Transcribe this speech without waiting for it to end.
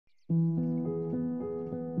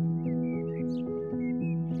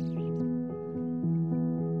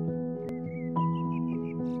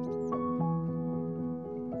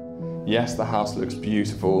Yes, the house looks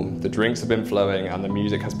beautiful, the drinks have been flowing and the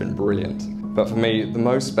music has been brilliant. But for me, the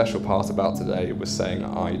most special part about today was saying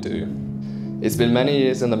I do. It's been many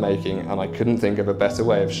years in the making and I couldn't think of a better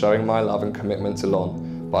way of showing my love and commitment to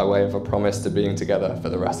Lon by way of a promise to being together for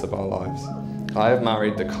the rest of our lives. I have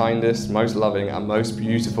married the kindest, most loving and most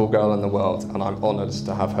beautiful girl in the world, and I'm honoured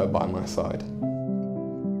to have her by my side.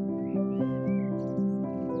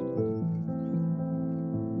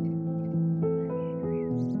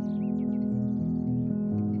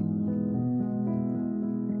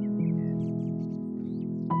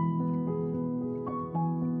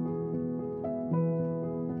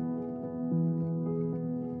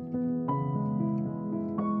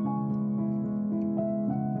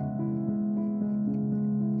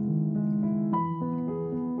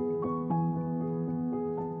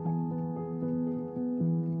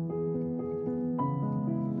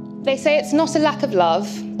 They say it's not a lack of love,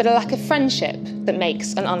 but a lack of friendship that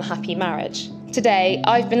makes an unhappy marriage. Today,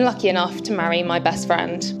 I've been lucky enough to marry my best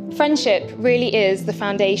friend. Friendship really is the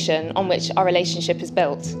foundation on which our relationship is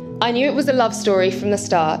built. I knew it was a love story from the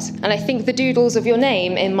start, and I think the doodles of your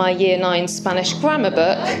name in my Year 9 Spanish grammar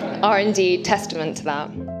book are indeed testament to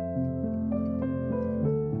that.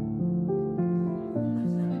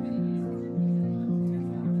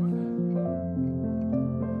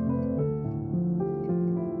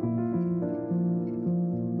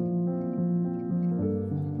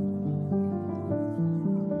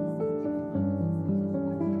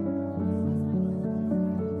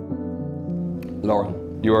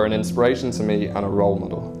 Lauren, you are an inspiration to me and a role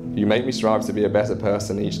model. You make me strive to be a better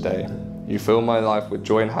person each day. You fill my life with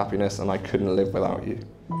joy and happiness, and I couldn't live without you.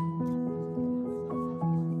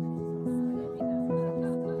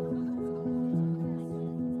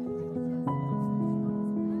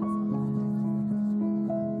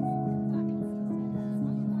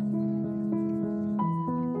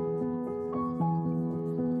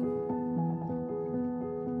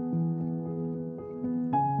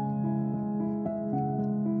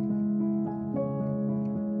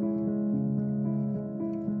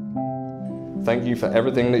 Thank you for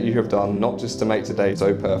everything that you have done, not just to make today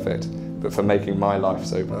so perfect, but for making my life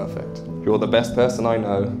so perfect. You're the best person I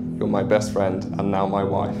know, you're my best friend, and now my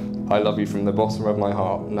wife. I love you from the bottom of my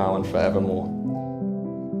heart, now and forevermore.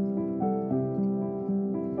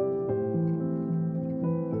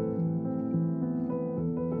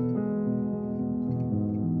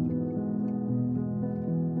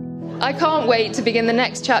 I can't wait to begin the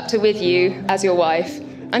next chapter with you as your wife.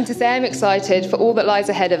 And to say I'm excited for all that lies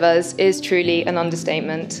ahead of us is truly an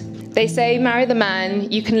understatement. They say marry the man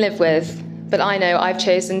you can live with, but I know I've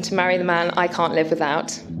chosen to marry the man I can't live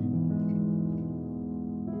without.